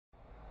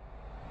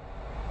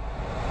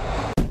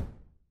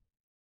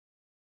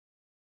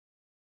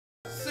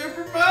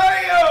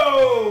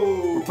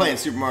playing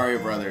Super Mario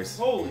Brothers.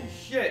 Holy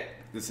shit.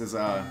 This is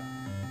a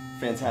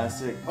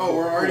fantastic we're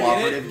already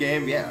cooperative in it?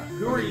 game. Yeah.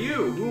 Who are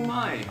you? Who am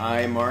I?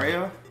 I'm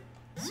Mario.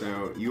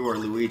 So you are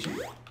Luigi.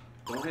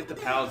 Don't hit the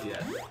pals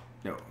yet.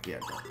 No, yeah,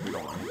 we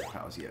don't want to hit the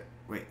pals yet.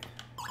 Wait,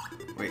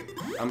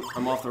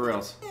 I'm off the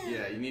rails.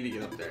 Yeah, you need to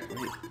get up there.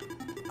 Wait,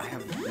 I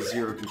have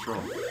zero control.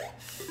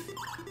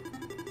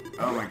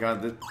 Oh my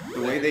god,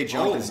 the way they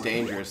jump is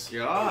dangerous.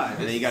 God.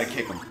 And then you gotta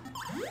kick them.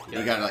 Yeah.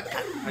 You gotta like.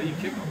 How do you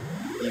kick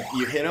them?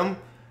 You hit them,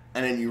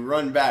 and then you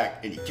run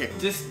back and you kick them.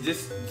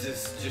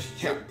 Just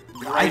jump.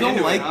 I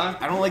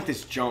don't like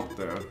this jump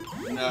though.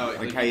 No.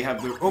 Like how you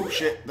have the oh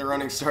shit, the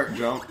running start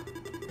jump.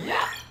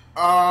 Yeah.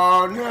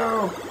 Oh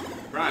no.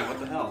 Brian, what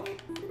the hell?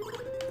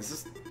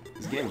 This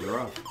game's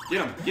rough.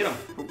 Get him, get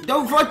him.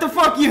 No, what the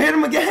fuck? You hit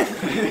him again.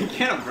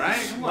 Get him,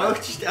 Brian. Come on.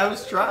 I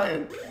was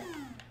trying.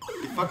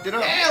 You fucked it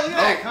up. Yeah, look at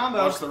that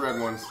combo. Watch the red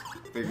ones.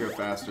 They go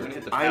faster.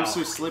 Hit the I'm pal.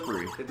 so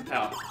slippery. Hit the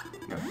pal.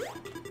 No,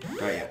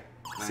 not yet.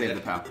 Save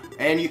the pal.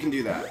 And you can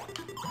do that.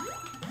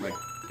 Like,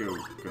 go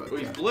like oh,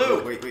 he's that. blue.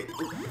 Oh, wait.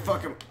 Ooh,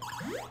 fuck him.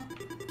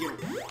 Get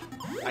him.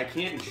 I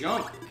can't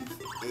jump.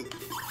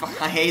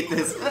 I hate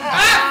this.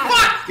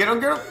 Ah, fuck! Get him.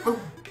 Ooh.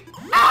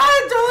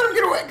 Ah, don't let him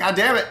get away. God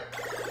damn it.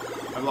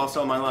 I've lost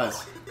all my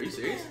lives. Are you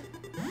serious?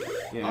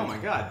 Yeah. Oh my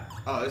god.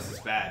 Oh, this is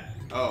bad.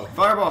 Oh.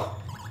 Fireball.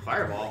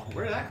 Fireball?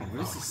 Where did that come from?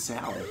 What is this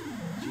salad?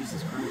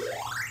 Jesus Christ.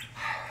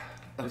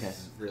 Okay. This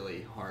is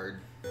really hard.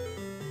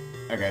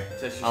 Okay.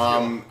 Test your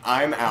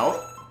I'm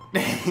out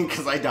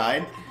because I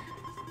died.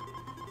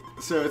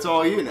 So it's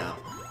all you now.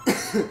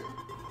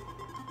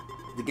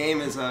 The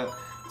game is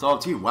it's all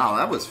up to you. Wow,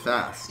 that was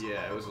fast.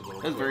 Yeah, it was a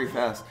little. That was very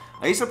fast.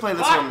 I used to play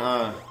this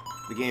on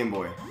the Game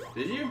Boy.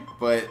 Did you?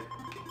 But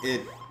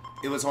it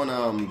was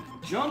on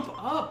Jump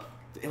up.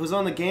 It was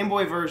on the Game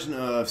Boy version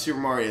of Super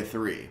Mario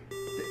 3.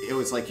 It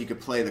was like you could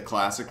play the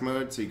classic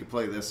mode, so you could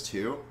play this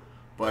too,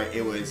 but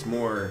it was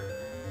more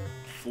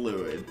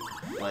fluid.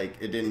 Like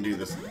it didn't do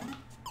this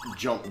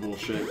jump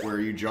bullshit where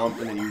you jump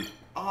and then you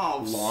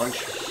launch.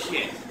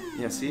 Shit.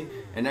 Yeah, see?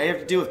 And now you have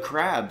to deal with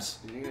crabs.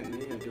 You gotta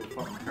deal with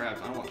fucking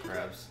crabs. I don't want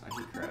crabs. I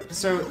hate crabs.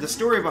 So the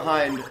story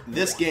behind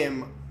this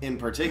game in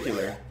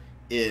particular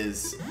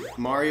is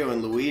Mario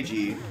and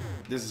Luigi.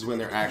 This is when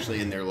they're actually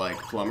in their like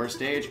plumber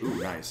stage. Ooh,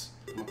 nice.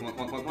 Come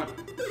on.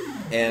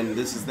 And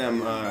this is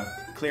them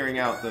clearing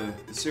out the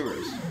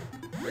sewers.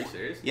 Are you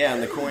serious? Yeah,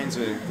 and the coins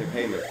are the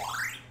payment.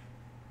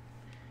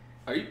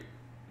 Are you?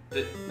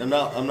 I'm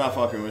not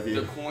fucking with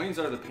you. The coins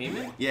are the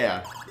payment?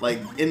 Yeah, like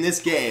in this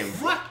game,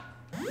 What?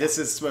 this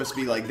is supposed to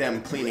be like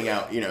them cleaning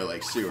out, you know,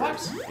 like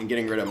sewers and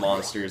getting rid of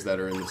monsters that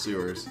are in the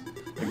sewers.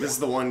 Like this is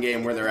the one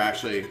game where they're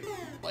actually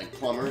like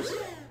plumbers.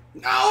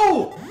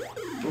 No!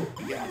 Oh,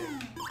 you got it.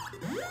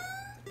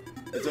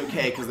 It's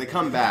okay because they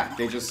come back.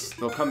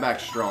 They'll come back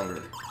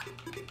stronger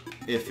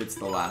if it's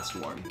the last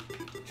one.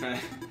 Trying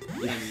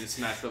to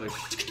smash brother.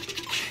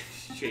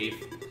 Chafe.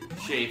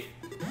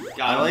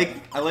 I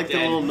like the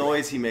little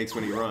noise he makes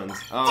when he runs.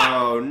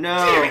 Oh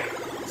no!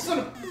 Son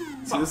of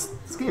See,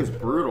 this game's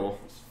brutal.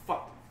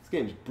 fuck. This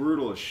game's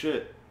brutal as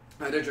shit.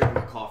 I had to drink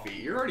my coffee.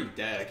 You're already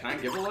dead. Can I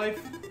give a life?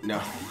 No,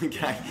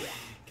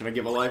 can I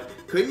give a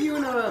life? Couldn't you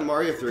in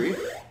Mario 3?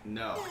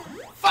 No.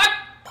 Fuck!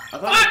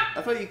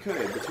 I thought you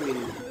could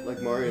between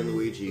like Mario and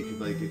Luigi. You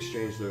could like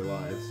exchange their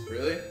lives.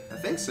 Really? I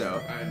think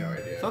so. I had no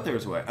idea. I thought there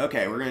was a way.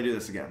 Okay, we're gonna do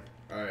this again.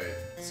 Alright.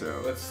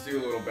 So Let's do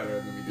a little better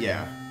than we did.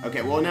 yeah.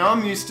 Okay. Well, now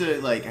I'm used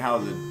to like how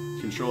the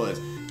control is,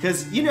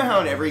 because you know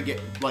how in every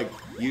like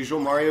usual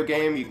Mario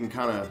game you can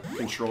kind of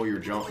control your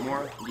jump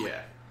more.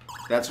 Yeah.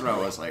 That's what I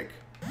was like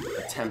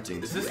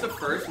attempting. Is to this do. the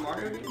first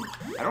Mario game?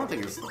 I don't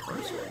think it's the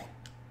first one.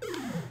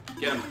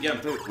 Get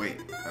him. Wait,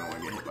 I don't want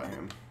to get hit by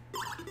him.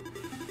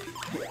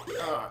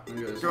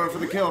 Going Going for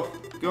the kill.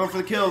 Going for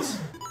the kills.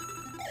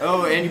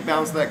 Oh, and you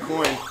bounced that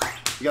coin.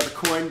 You got the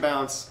coin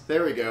bounce.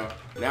 There we go.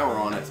 Now we're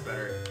on it. That's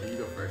better. You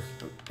go first.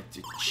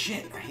 Oh,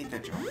 shit, I hate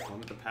that jump. One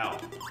with the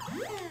pal.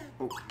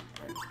 Oh,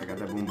 I got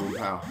that boom boom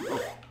pow.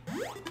 Oh.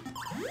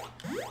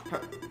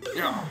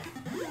 Yeah.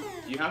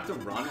 Do you have to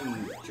run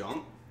and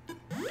jump?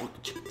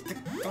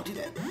 Don't do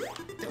that.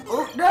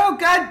 Oh, no,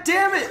 god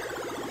damn it!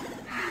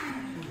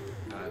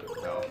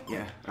 No.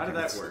 Yeah. How did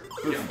that work?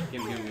 Get him.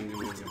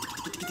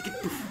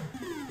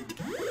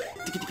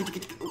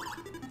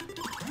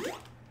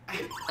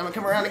 I'm gonna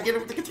come around and get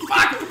him.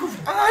 Fuck!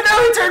 Oh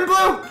no, he turned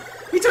blue!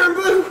 He turned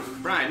blue!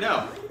 Brian,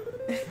 no!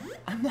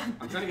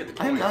 I'm trying to get the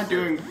coins. I'm not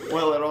doing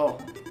well at all.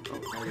 Oh,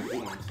 I gotta get the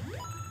coins.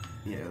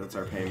 Yeah, that's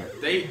our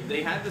payment.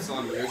 They had this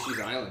on Yoshi's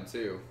Island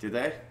too. Did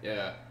they?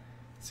 Yeah.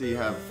 So you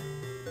have...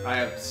 I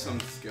have some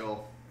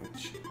skill.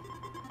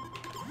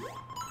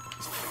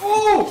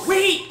 Oh,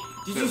 wait!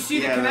 Did you see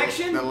the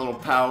connection? That little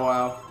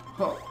powwow.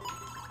 Oh.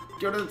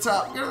 Go to the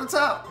top. Go to the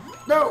top.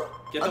 No.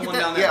 Get I'll the get one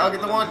that. down there. Yeah, I'll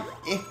get the one.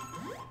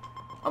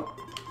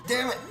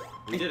 Damn it.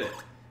 We did it.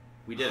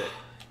 We did it.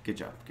 Good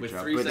job. Good With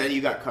job. 3 But then seconds.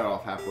 you got cut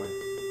off halfway.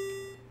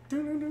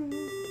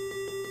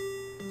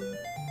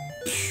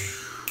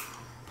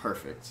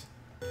 Perfect.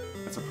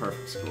 That's a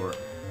perfect score.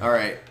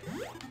 Alright.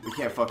 We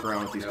can't fuck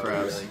around with these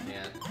crabs. We really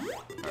can't.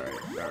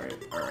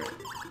 Alright.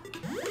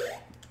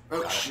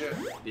 Oh, shit.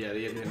 Yeah,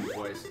 they hit him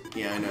twice.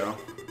 Yeah, I know.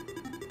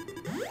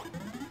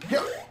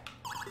 Kill!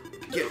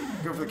 Get it.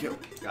 Go for the kill.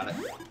 Got it.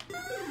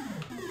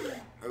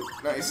 Oh,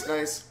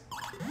 nice.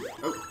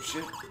 Oh,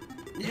 shit.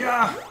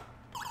 Yeah!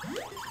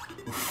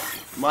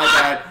 My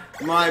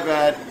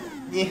bad.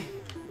 Yeah.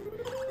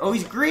 Oh,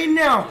 he's green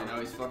now! Yeah, no,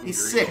 he's fucking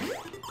He's green. sick.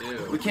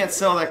 Ew. We can't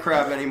sell that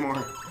crab anymore.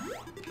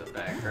 He's a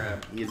bad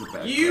crab. He is a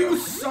bad You crab.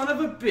 son of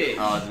a bitch!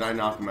 Oh, did I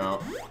knock him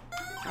out?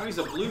 Now he's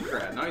a blue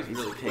crab. Now he's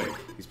really pink. quick.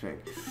 He's pink.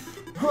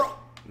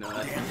 No,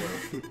 that's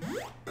blue.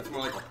 That's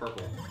more like a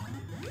purple.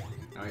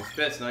 Now he's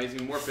pissed. Now he's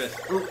even more pissed.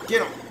 Oh,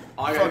 get him!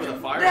 Oh, I got the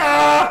fireball.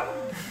 Ah!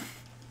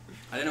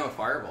 I didn't know a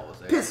fireball was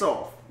there. Piss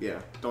off!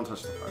 Yeah, don't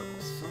touch the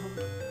fireballs. Son of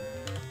a...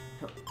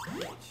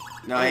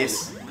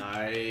 Nice. Oh,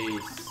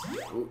 nice.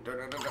 Oh,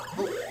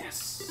 oh,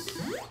 yes.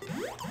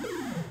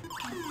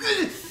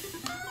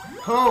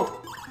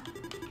 Oh!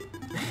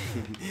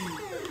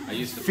 I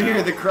used to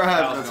Fear the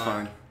crab. Foul's That's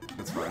gone. fine.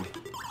 That's fine.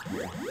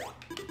 Here.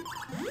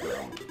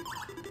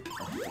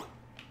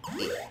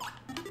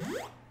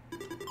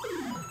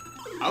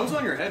 I was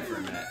on your head for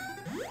a minute.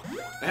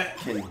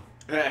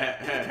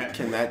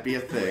 Can that be a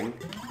thing?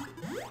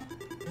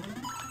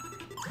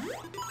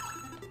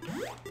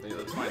 Hey,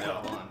 let's find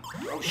out. Hold on.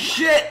 Oh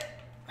shit!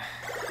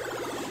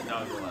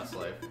 That was your last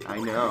life. I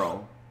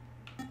know.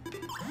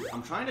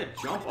 I'm trying to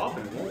jump up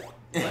and it won't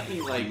let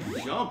me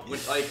like jump. When,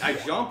 like I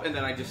jump and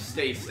then I just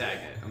stay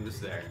stagnant. I'm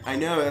just there. I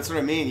know, that's what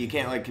I mean. You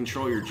can't like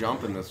control your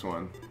jump in this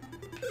one.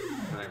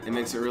 It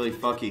makes it really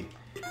fucky.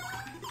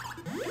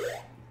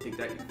 Take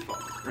that, you fucking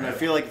crap. And I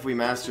feel like if we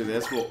master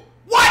this, we'll...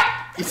 What?!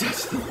 You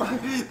touched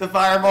the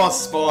fireball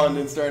spawned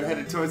and started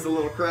headed towards the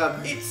little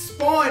crab. It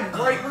spawned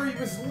right where he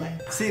was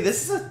lit. See,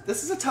 this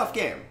is a tough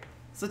game.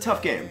 It's a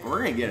tough game, but we're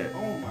gonna get it.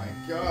 Oh my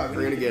god.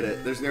 We're gonna get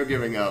it. There's no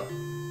giving up.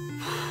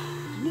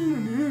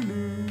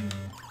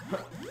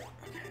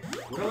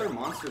 What other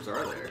monsters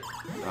are there?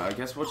 I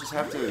guess we'll just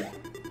have to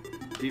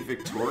be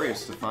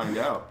victorious to find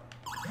out.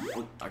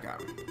 Oh, I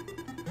got him.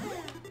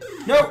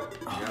 No!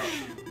 Oh, Yeah.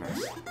 shit.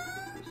 Nice.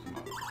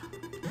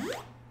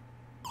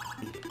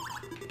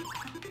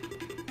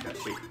 Got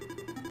shit.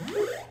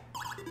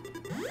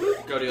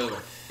 Go the other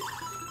way.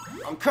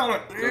 I'm coming.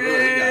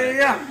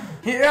 Yeah.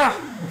 Yeah.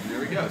 There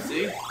we go,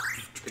 see?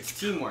 It's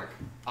teamwork.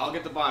 I'll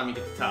get the bottom, you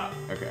get the top.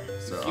 Okay,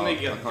 so You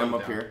make it I'll come jump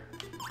up down. here.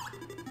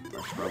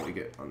 I should probably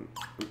get on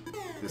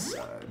this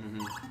side.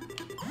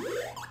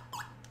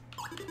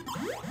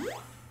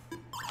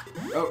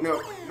 Oh,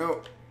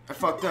 no. I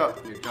fucked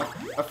up. You jump.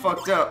 I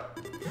fucked up.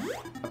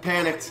 I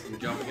panicked. You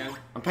jump again.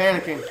 I'm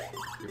panicking.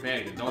 You're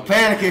panicking. Don't I'm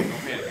panicking.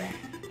 Don't panic.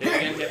 Hit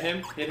again, hit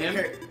him. Hit him.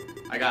 Okay.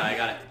 I got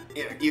it.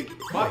 Yeah, you.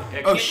 Fuck.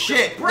 Oh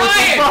shit!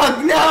 Brian! What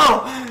the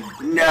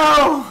fuck? No!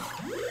 No!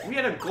 We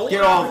had a golden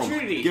Get all of them.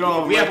 opportunity. Get all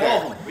of them We right have all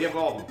there. of them. We have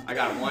all of them. I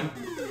got it. 1,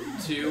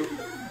 2.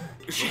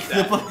 Shit,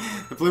 that?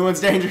 the blue one's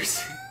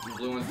dangerous. The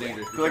blue one's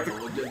dangerous. Be Like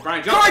careful.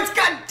 Brian, jump! Guards,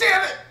 god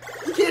damn it!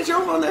 You can't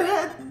jump on their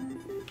head.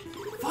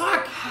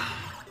 Fuck!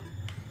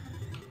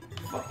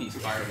 Fuck these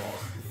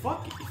fireballs.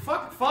 Fuck.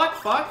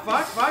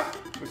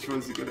 Which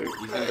one's he gonna?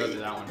 He's gonna go to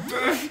that one.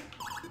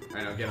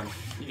 Alright, now get him.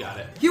 You got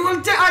it. You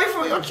will die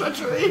for your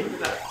treachery. Look at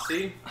that.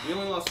 See? We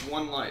only lost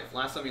 1 life.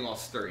 Last time we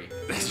lost 3.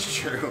 That's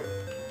true.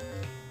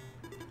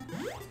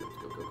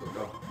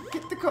 Go.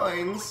 Get the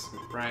coins.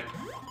 Brian.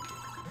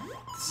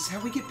 This is how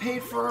we get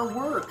paid for our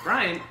work.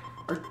 Brian!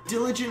 Our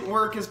diligent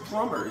work as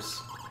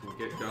plumbers.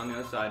 Get on the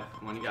other side.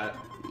 Come on, you got it.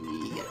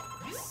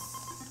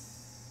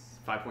 Yes.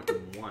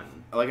 5.1.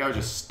 I like how it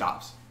just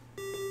stops.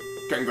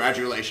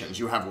 Congratulations,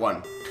 you have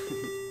won.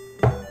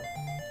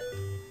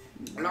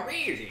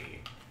 Luigi!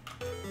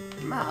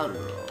 Mario.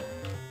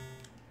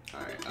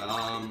 Alright,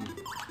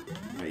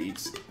 I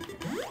eat.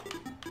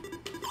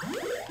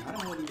 how the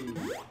hell do you...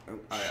 Oh,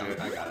 Alright, shit.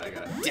 I got it.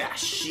 Yeah,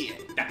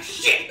 shit. Ah,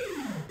 shit!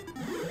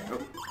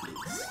 Oh,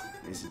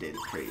 this did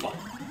pretty.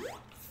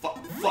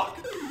 Fuck.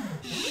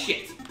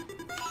 Shit.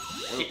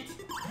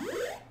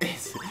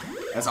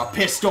 That's a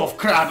pissed off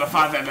crab if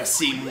I've ever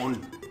seen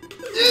one.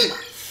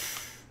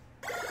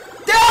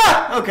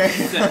 Ah! Okay.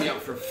 Set me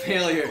up for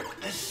failure.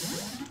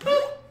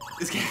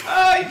 This guy.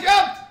 Oh, he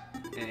jumped!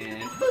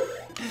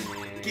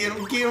 And Get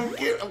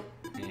him.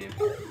 And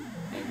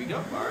there we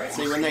go. Alright.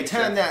 See, when they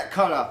turn that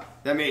color,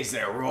 that means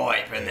they're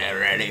ripe and they're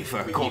ready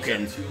for we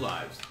cooking. each have 2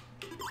 lives.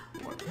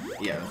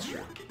 Yeah, that's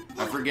true.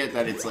 I forget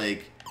that it's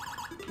like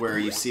where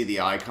you see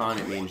the icon,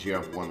 it means you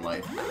have 1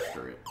 life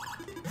after it.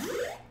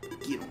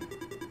 Get him.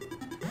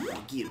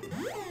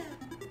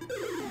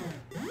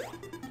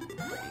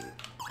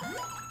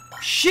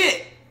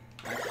 Shit!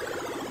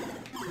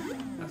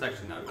 That's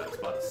actually not a bad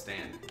spot to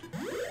stand.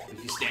 If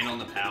you stand on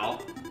the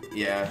PAL.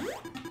 Yeah.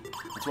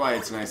 That's why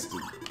it's nice to,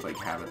 like,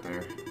 have it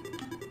there.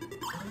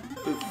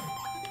 Oof.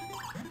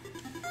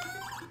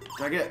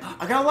 I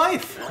got a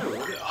life! Oh,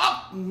 look at...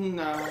 Oh!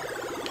 No.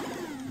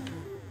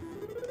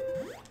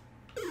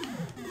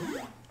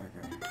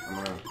 Okay,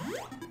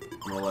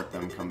 I'm gonna let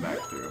them come back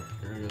through.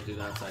 They're gonna gonna go do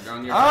that side. You're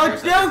on your Oh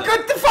side, no!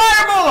 Good, the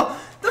fireball!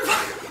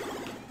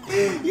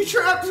 You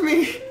trapped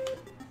me.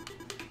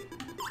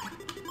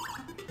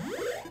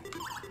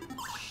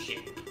 Shit.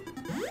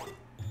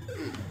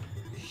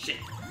 Shit.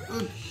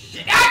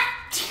 Shit. Ah!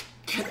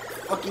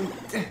 Fucking.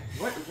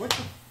 What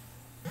the?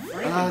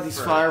 These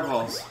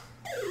fireballs.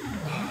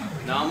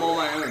 Now I'm on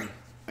my own.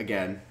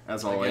 Again,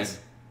 as always.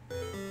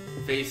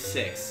 Phase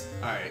 6.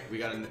 Alright, we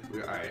got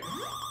alright.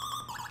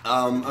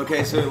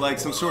 Okay, so like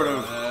some sort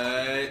of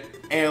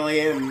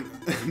alien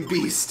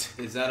beast.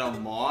 Is that a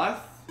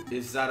moth?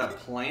 Is that a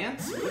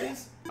plant? What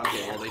is?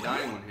 Okay, well they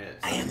die in one hit.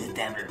 So. I am the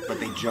Denver, but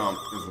they jump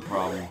is the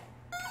problem. Yeah,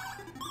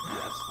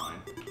 that's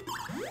fine.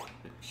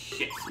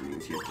 Shit. So it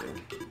means you have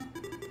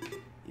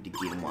to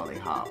get them while they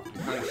hop.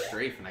 I'm kind of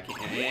strafe and I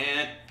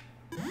can't.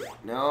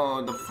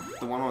 No,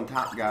 the one on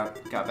top got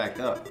backed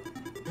up.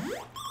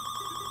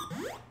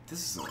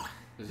 This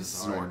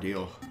is an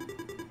ordeal.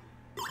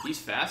 He's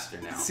faster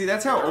now. See,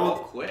 that's how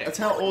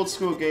old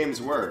school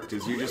games worked.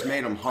 Is you just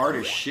made them hard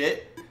as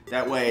shit.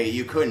 That way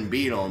you couldn't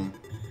beat them,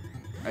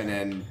 and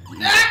then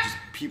just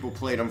people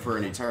played them for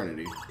an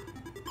eternity.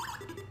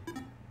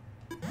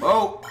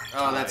 Oh,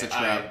 that's a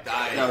trap.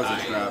 That was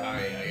a trap.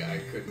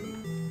 I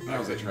couldn't. That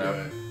was a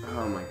trap.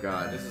 Oh my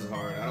god. This is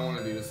hard. I don't want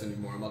to do this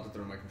anymore. I'm about to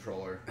throw my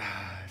controller.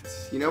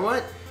 You know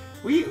what?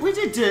 We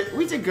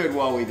did good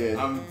while we did.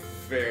 I'm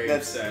very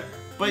upset.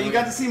 But you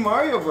got to see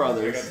Mario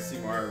Brothers. I got to see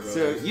Mario Brothers.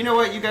 So you know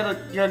what? You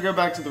gotta go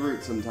back to the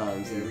roots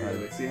sometimes. Yeah,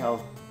 really. See how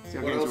what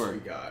games else work. we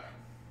got?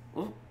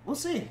 We'll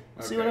see.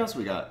 We'll see what else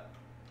we got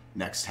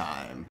next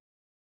time.